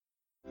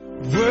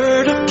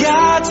Word of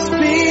God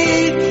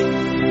speak,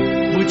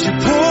 would you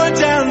pour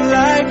down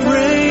like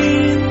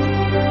rain,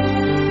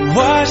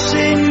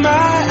 washing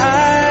my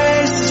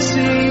eyes to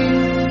see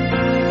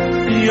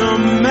your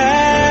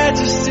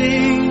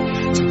majesty,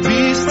 to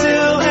be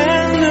still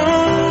and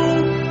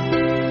know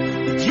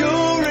that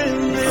you're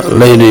in this.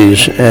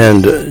 Ladies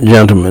and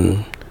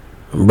gentlemen,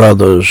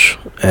 brothers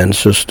and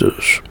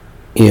sisters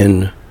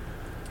in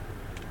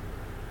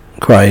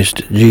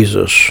Christ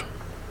Jesus,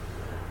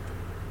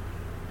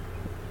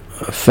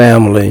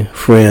 family,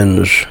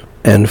 friends,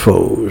 and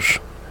foes,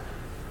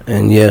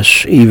 and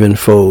yes, even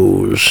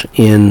foes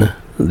in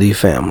the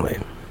family,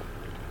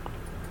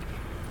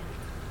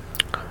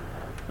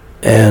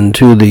 and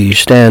to the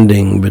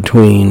standing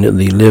between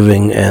the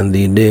living and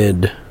the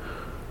dead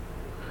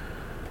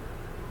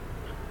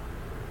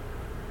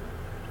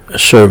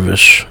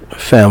service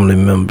family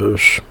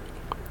members,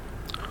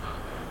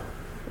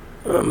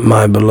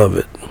 my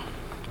beloved.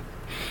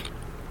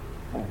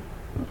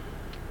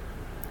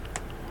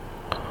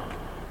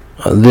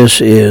 This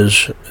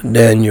is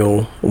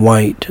Daniel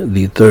Whyte,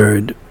 the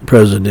third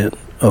president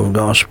of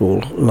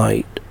Gospel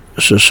Light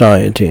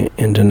Society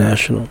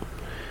International,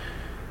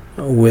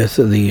 with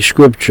the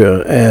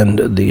scripture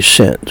and the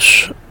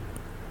sense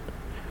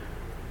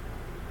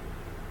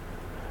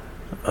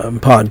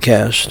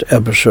podcast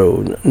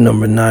episode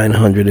number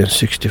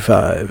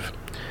 965,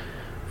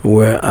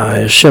 where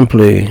I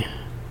simply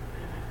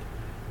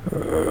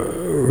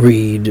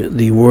read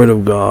the Word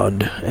of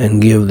God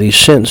and give the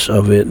sense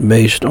of it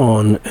based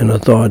on an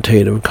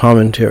authoritative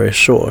commentary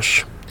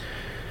source,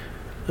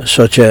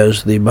 such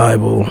as the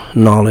Bible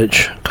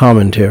Knowledge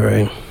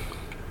Commentary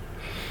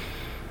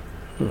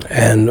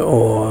and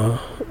or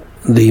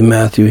the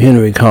Matthew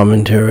Henry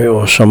Commentary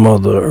or some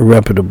other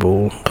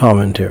reputable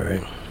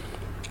commentary.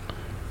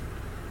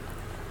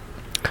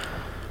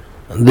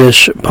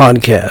 This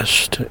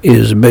podcast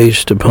is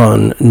based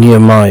upon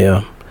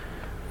Nehemiah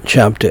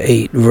chapter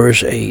 8,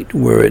 verse 8,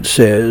 where it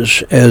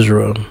says,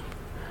 Ezra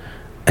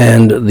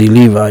and the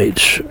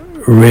Levites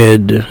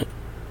read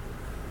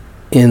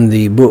in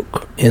the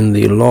book, in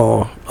the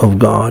law of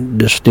God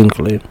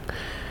distinctly,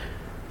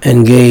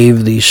 and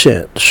gave the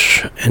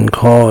sense and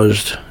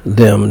caused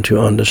them to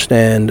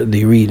understand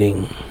the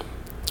reading.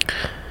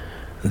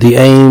 The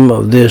aim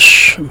of this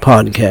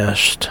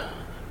podcast,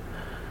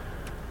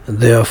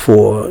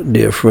 therefore,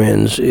 dear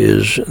friends,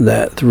 is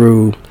that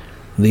through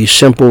the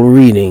simple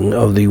reading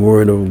of the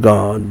Word of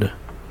God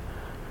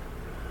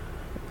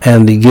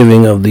and the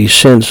giving of the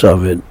sense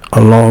of it,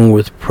 along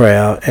with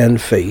prayer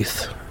and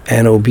faith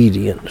and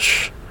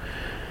obedience,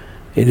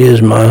 it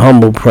is my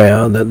humble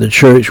prayer that the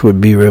church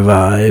would be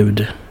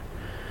revived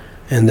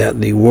and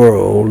that the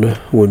world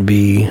would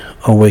be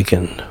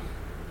awakened.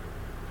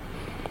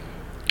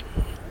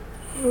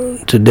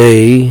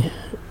 Today,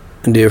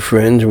 dear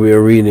friends, we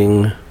are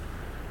reading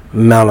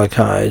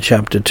Malachi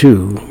chapter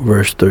 2,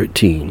 verse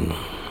 13.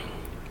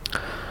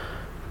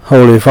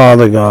 Holy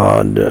Father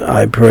God,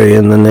 I pray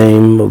in the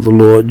name of the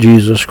Lord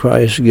Jesus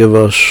Christ, give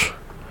us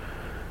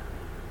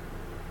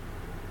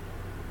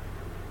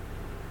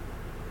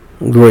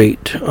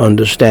great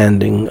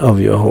understanding of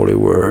your holy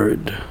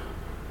word,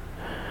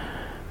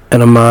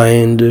 and a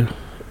mind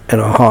and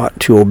a heart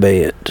to obey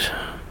it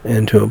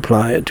and to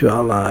apply it to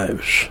our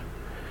lives.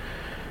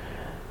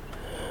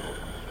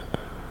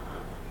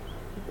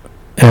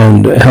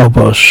 And help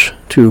us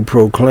to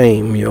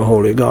proclaim your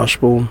holy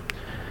gospel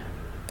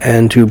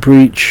and to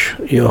preach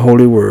your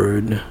holy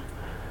word,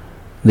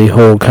 the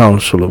whole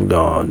counsel of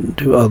God,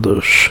 to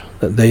others,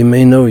 that they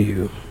may know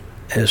you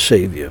as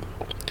Savior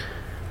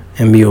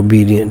and be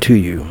obedient to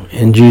you.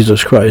 In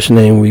Jesus Christ's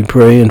name we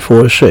pray and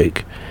for his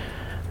sake.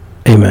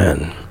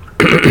 Amen.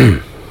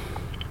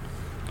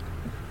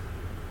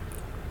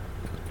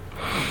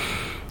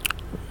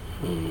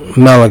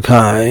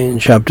 Malachi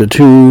chapter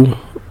 2,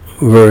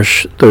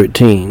 verse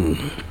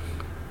 13.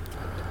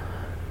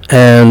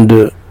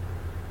 And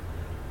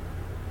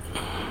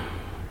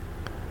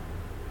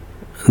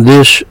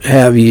this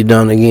have ye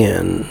done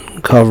again,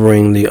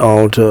 covering the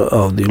altar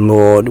of the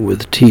Lord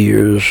with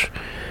tears,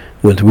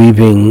 with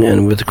weeping,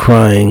 and with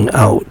crying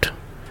out,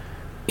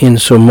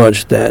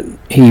 insomuch that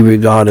he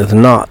regardeth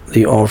not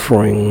the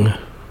offering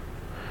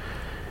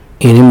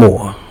any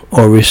more,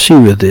 or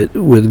receiveth it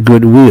with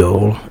good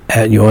will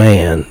at your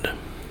hand.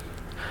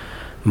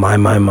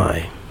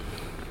 My.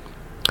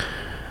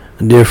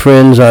 Dear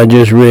friends, I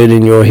just read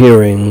in your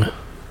hearing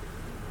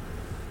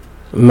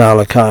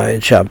Malachi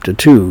chapter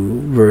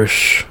 2,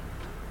 verse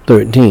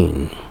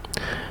 13.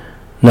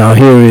 Now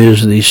here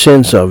is the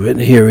sense of it,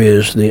 here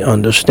is the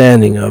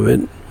understanding of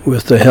it,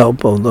 with the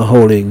help of the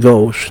Holy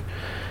Ghost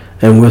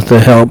and with the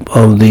help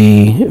of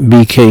the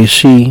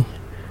BKC,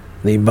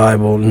 the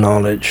Bible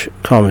Knowledge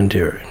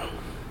Commentary.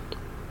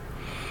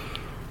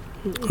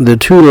 The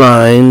two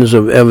lines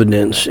of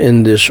evidence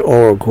in this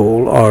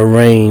oracle are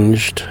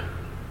arranged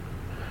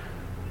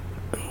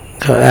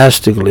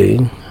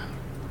chiastically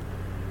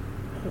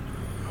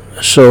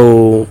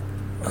so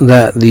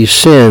that the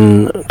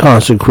sin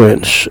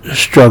consequence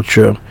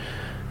structure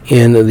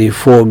in the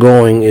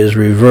foregoing is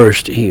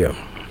reversed here.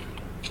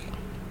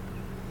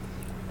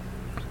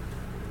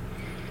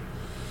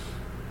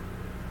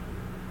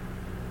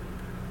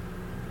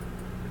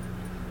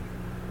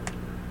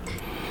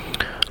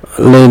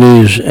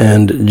 Ladies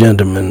and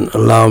gentlemen,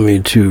 allow me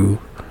to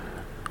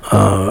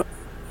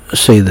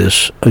say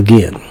this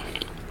again.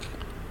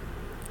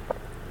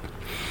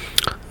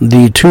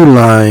 The two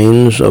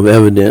lines of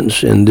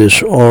evidence in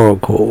this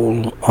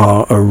oracle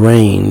are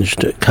arranged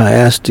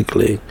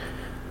chiastically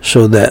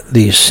so that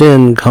the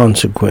sin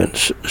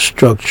consequence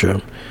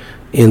structure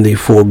in the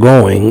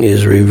foregoing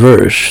is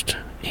reversed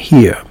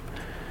here.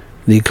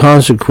 The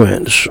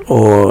consequence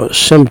or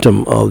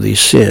symptom of the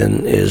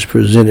sin is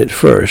presented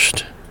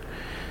first,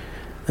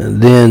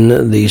 and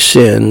then the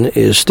sin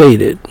is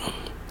stated.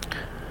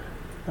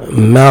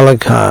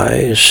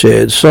 Malachi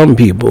said, "Some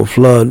people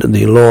flood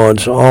the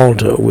Lord's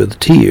altar with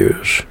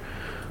tears.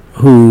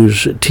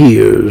 Whose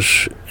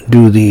tears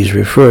do these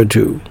refer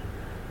to?"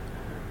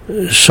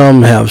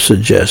 Some have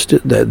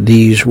suggested that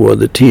these were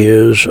the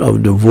tears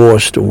of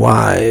divorced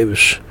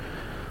wives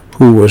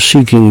who were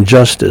seeking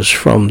justice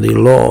from the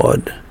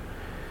Lord.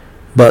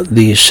 But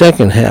the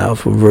second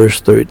half of verse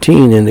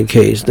 13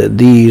 indicates that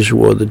these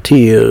were the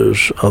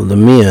tears of the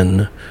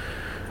men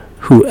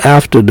who,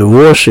 after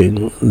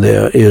divorcing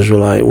their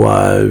Israelite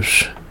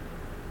wives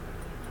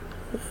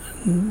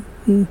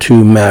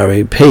to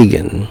marry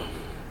pagan,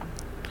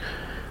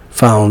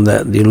 found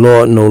that the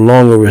Lord no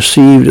longer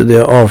received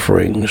their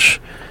offerings.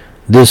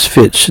 This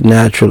fits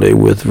naturally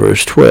with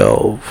verse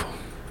 12.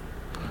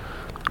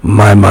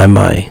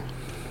 My.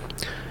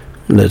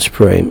 Let's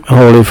pray.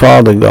 Holy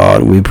Father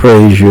God, we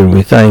praise you and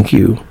we thank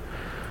you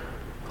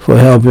for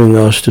helping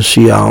us to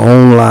see our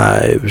own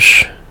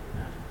lives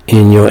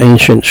in your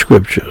ancient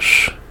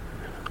scriptures,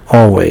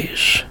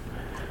 always.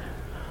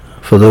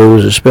 For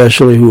those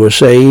especially who are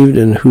saved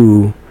and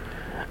who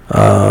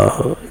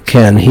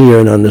can hear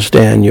and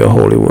understand your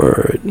holy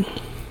word.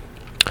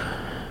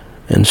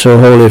 And so,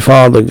 Holy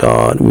Father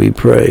God, we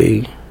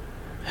pray,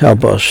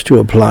 help us to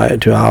apply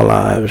it to our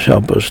lives.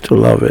 Help us to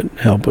love it.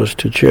 Help us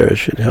to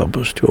cherish it. Help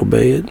us to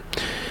obey it.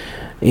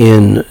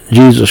 In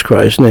Jesus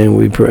Christ's name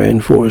we pray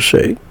and for his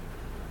sake.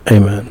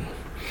 Amen.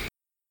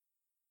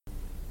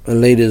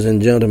 Ladies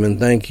and gentlemen,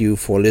 thank you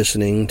for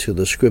listening to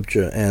the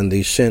Scripture and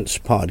the Sense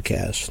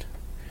podcast.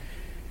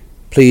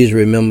 Please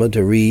remember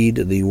to read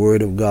the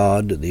Word of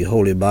God, the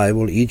Holy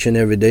Bible, each and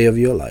every day of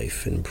your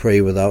life, and pray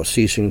without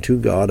ceasing to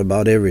God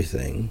about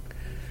everything,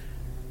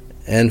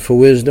 and for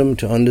wisdom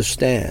to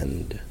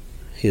understand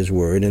his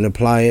word and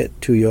apply it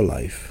to your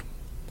life.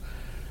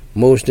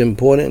 Most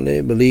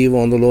importantly, believe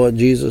on the Lord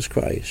Jesus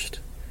Christ,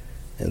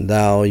 and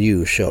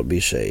you shalt be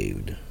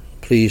saved.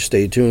 Please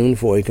stay tuned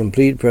for a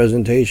complete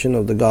presentation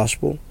of the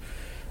gospel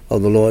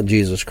of the Lord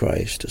Jesus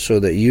Christ, so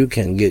that you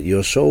can get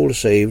your soul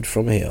saved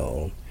from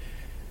hell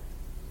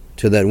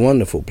to that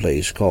wonderful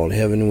place called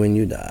heaven when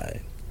you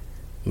die.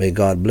 May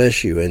God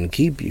bless you and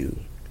keep you,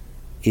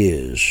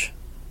 is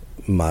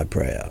my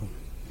prayer.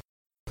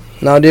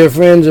 Now, dear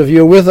friends, if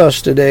you're with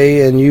us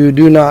today and you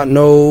do not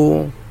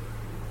know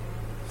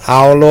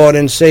our Lord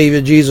and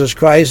Savior Jesus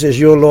Christ as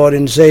your Lord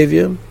and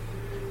Savior,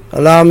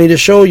 allow me to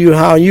show you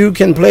how you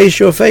can place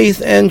your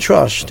faith and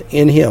trust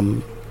in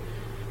him,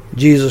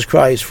 Jesus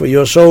Christ, for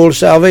your soul's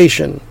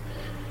salvation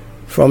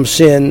from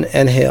sin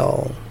and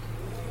hell.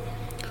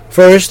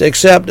 First,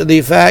 accept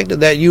the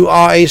fact that you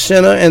are a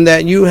sinner and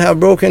that you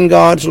have broken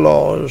God's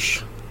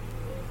laws.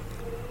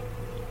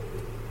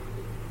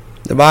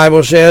 The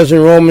Bible says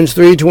in Romans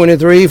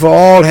 3:23, "For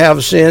all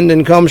have sinned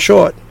and come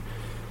short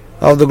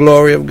of the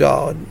glory of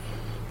God."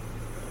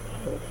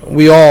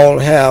 We all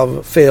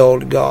have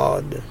failed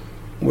God.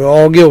 We're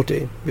all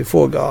guilty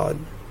before God.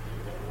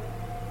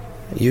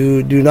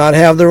 You do not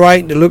have the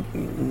right to look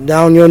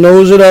down your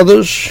nose at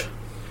others.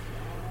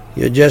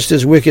 You're just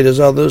as wicked as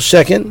others.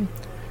 Second,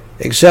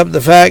 accept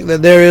the fact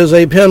that there is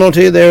a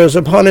penalty, there is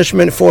a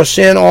punishment for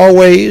sin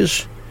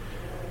always.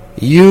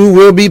 You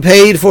will be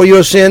paid for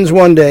your sins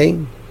one day.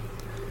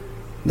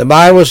 The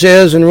Bible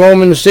says in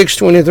Romans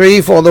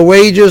 6:23, "For the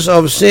wages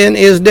of sin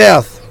is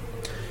death."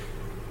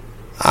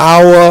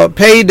 Our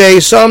payday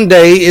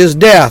someday is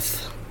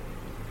death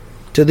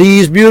to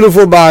these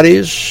beautiful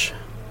bodies,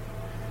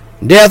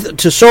 death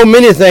to so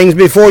many things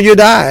before you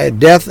die,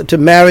 death to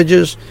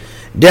marriages,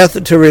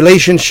 death to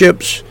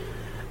relationships,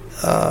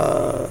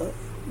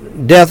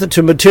 death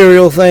to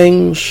material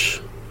things.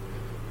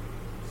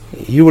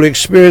 You will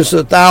experience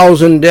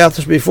 1,000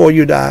 deaths before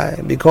you die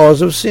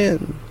because of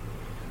sin.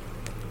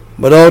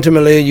 But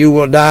ultimately you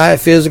will die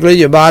physically.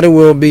 Your body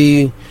will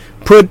be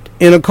put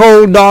in a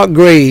cold, dark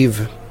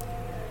grave.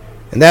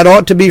 And that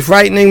ought to be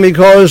frightening,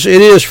 because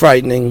it is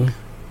frightening.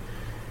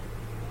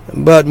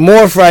 But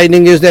more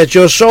frightening is that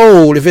your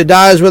soul, if it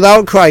dies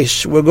without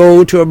Christ, will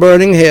go to a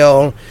burning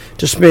hell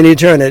to spend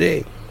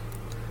eternity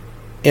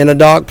in a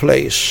dark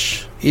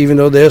place, even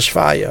though there's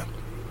fire.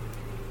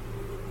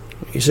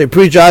 You say,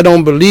 "Preacher, I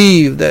don't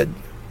believe that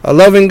a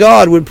loving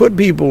God would put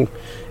people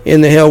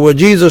in the hell." Well,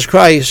 Jesus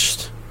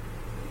Christ,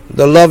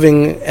 the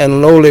loving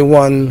and lowly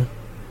one,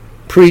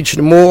 preached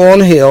more on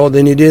hell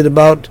than he did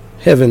about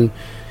heaven.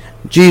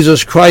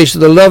 Jesus Christ,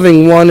 the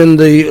loving one and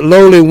the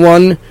lowly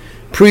one,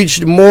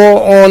 preached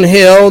more on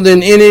hell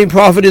than any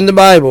prophet in the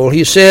Bible.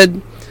 He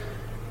said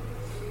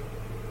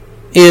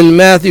in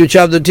Matthew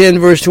chapter 10,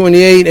 verse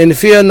 28, "And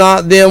fear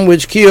not them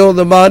which kill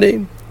the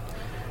body,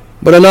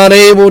 but are not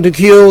able to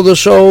kill the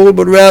soul,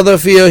 but rather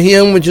fear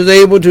him which is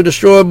able to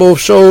destroy both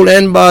soul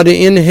and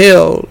body in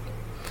hell."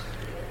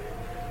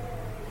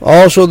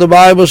 Also the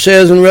Bible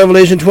says in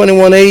Revelation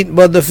 21:8,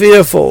 "But the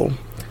fearful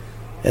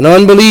and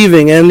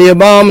unbelieving and the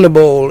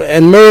abominable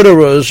and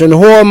murderers and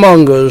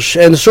whoremongers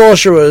and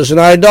sorcerers and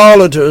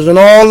idolaters and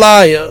all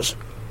liars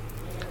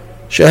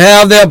shall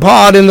have their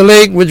part in the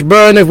lake which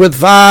burneth with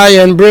fire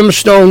and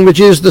brimstone,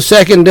 which is the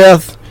second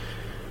death."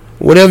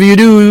 Whatever you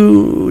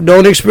do,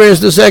 don't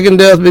experience the second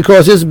death,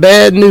 because it's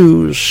bad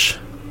news.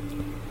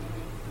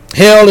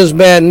 Hell is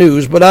bad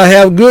news, but I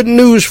have good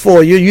news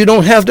for you. You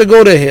don't have to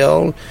go to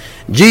hell.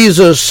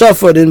 Jesus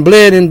suffered and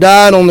bled and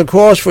died on the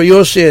cross for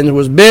your sins,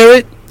 was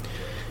buried,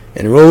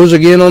 and rose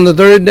again on the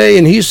third day.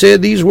 And he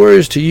said these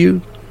words to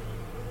you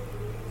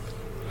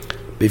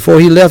before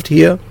he left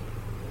here: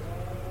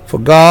 "For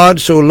God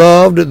so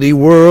loved the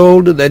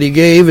world that he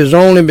gave his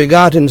only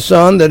begotten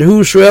Son, that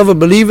whosoever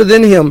believeth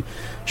in him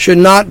should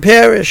not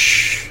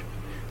perish,"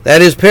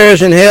 that is,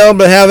 perish in hell,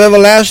 but have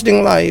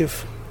everlasting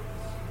life.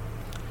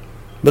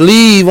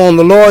 Believe on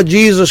the Lord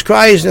Jesus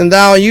Christ, and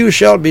you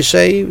shalt be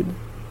saved.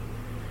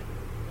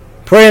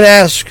 Pray and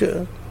ask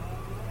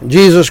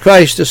Jesus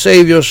Christ to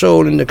save your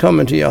soul and to come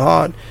into your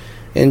heart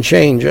and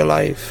change your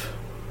life.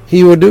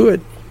 He will do it.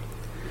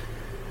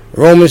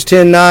 Romans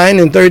 10:9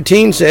 and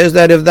 13 says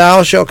that if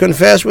thou shalt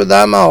confess with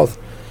thy mouth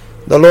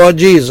the Lord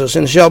Jesus,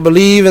 and shalt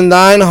believe in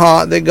thine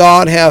heart that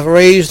God hath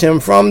raised him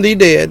from the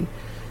dead,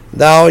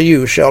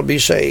 you shalt be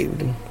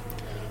saved.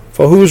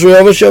 For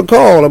whosoever shall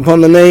call upon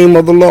the name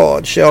of the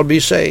Lord shall be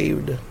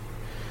saved.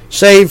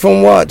 Saved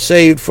from what?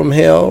 Saved from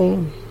hell.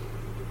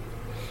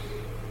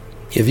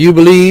 If you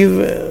believe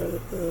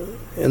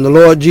in the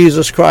Lord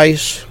Jesus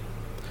Christ,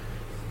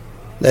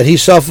 that he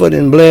suffered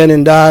and bled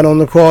and died on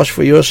the cross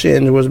for your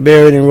sins, was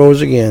buried and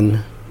rose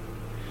again,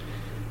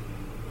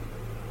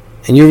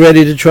 and you're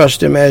ready to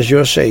trust him as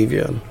your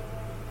Savior,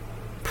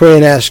 pray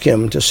and ask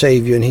him to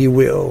save you, and he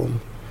will.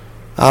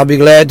 I'll be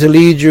glad to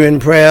lead you in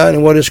prayer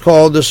in what is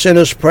called the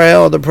sinner's prayer,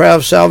 or the prayer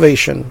of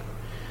salvation.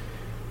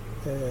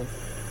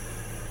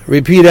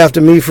 Repeat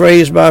after me,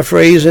 phrase by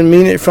phrase, and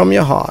mean it from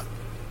your heart.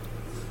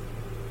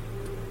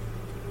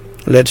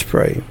 Let's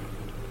pray.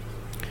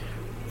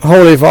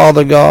 Holy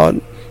Father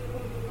God,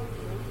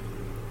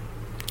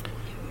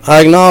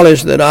 I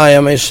acknowledge that I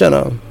am a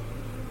sinner,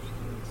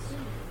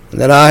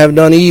 that I have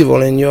done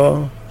evil in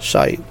your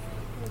sight.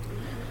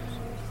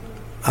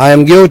 I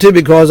am guilty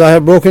because I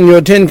have broken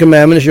your 10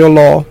 commandments, your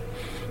law.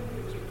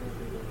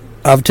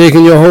 I've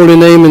taken your holy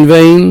name in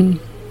vain.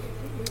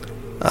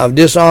 I've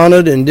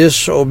dishonored and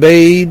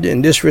disobeyed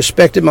and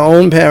disrespected my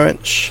own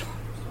parents.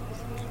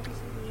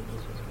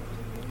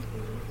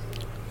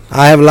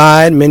 I have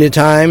lied many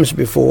times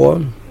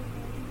before.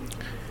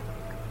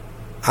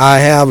 I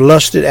have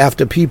lusted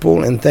after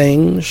people and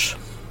things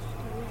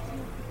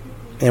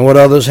and what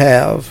others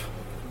have.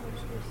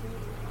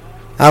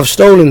 I've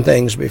stolen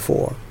things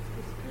before.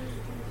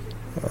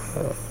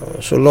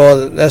 So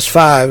Lord, that's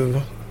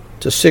 5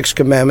 to 6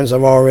 commandments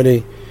I've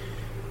already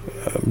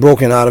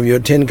broken out of your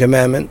 10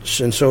 commandments.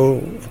 And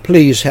so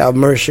please have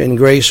mercy and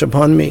grace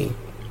upon me.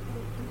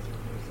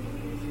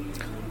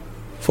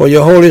 For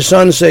your holy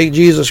Son's sake,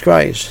 Jesus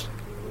Christ,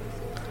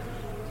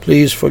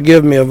 please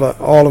forgive me of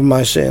all of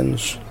my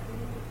sins.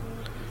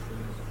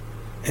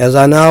 As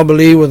I now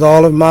believe with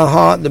all of my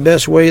heart, the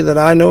best way that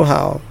I know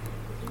how,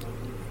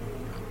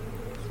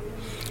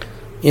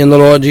 in the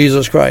Lord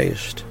Jesus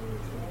Christ,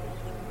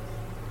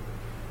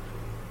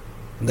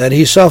 that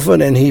he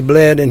suffered and he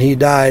bled and he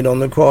died on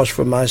the cross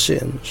for my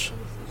sins,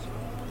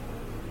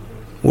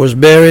 was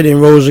buried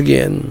and rose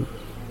again.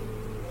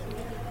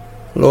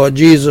 Lord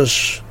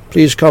Jesus,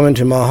 please come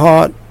into my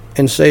heart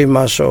and save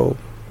my soul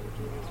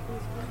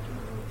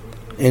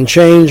and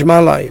change my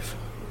life.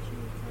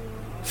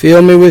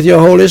 Fill me with your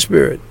Holy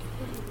Spirit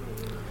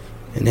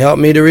and help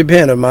me to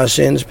repent of my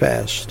sins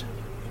past,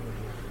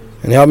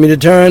 and help me to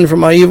turn from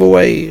my evil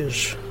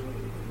ways.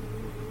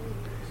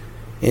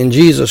 In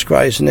Jesus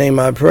Christ's name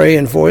I pray,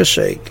 and for his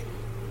sake,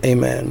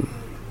 amen.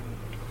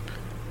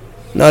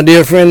 Now,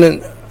 dear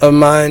friend of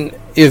mine,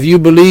 if you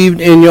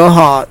believed in your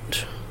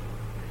heart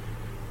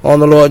on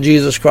the Lord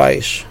Jesus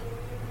Christ,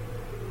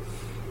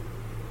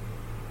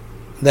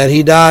 that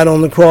he died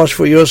on the cross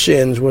for your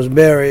sins, was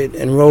buried,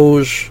 and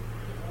rose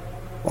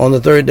on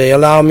the third day,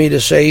 allow me to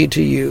say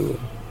to you,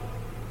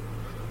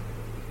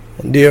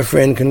 dear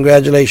friend,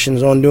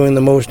 congratulations on doing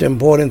the most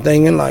important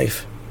thing in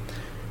life,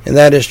 and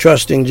that is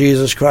trusting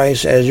Jesus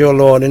Christ as your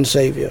Lord and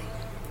Savior.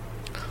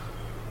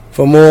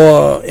 For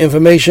more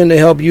information to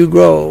help you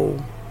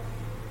grow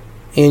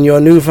in your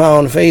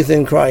newfound faith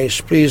in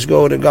Christ, please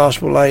go to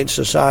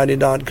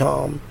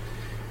GospelLightSociety.com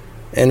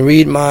and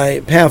read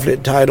my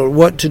pamphlet titled,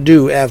 What to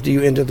Do After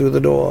You Enter Through the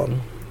Door.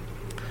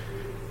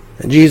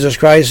 Jesus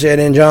Christ said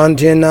in John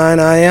 10:9,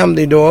 I am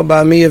the door.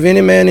 By me, if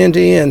any man enter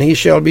in, he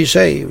shall be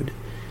saved,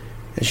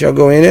 and shall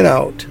go in and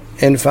out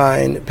and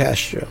find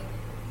pasture.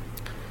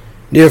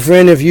 Dear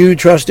friend, if you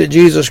trusted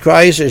Jesus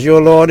Christ as your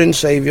Lord and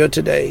Savior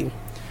today,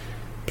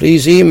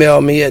 please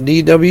email me at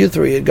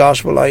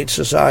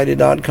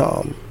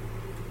dw3@gospellightsociety.com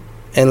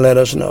and let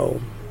us know.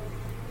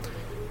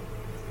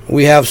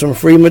 We have some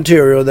free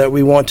material that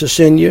we want to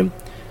send you.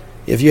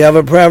 If you have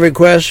a prayer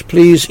request,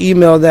 please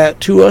email that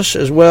to us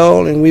as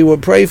well, and we will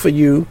pray for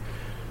you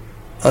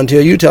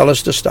until you tell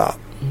us to stop.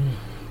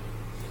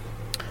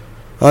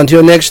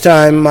 Until next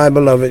time, my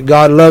beloved,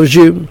 God loves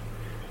you,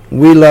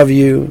 we love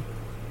you,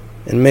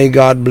 and may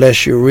God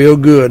bless you real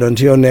good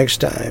until next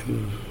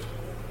time.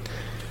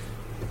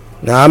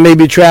 Now, I may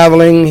be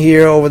traveling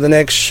here over the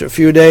next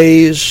few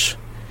days,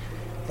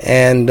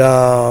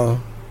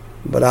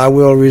 but I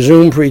will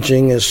resume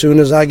preaching as soon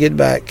as I get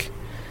back.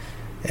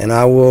 And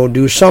I will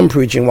do some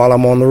preaching while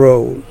I'm on the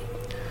road.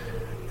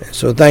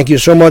 So thank you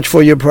so much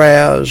for your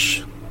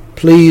prayers.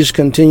 Please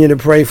continue to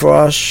pray for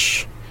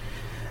us,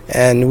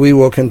 and we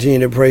will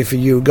continue to pray for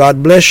you.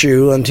 God bless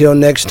you until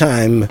next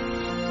time.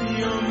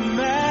 Your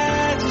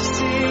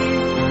Majesty,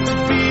 to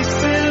be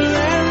still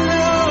and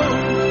know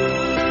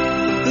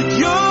that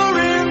you're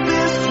in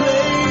this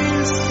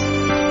place.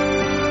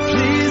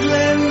 Please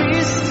let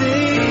me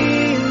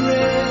stay and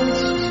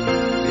rest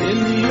in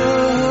your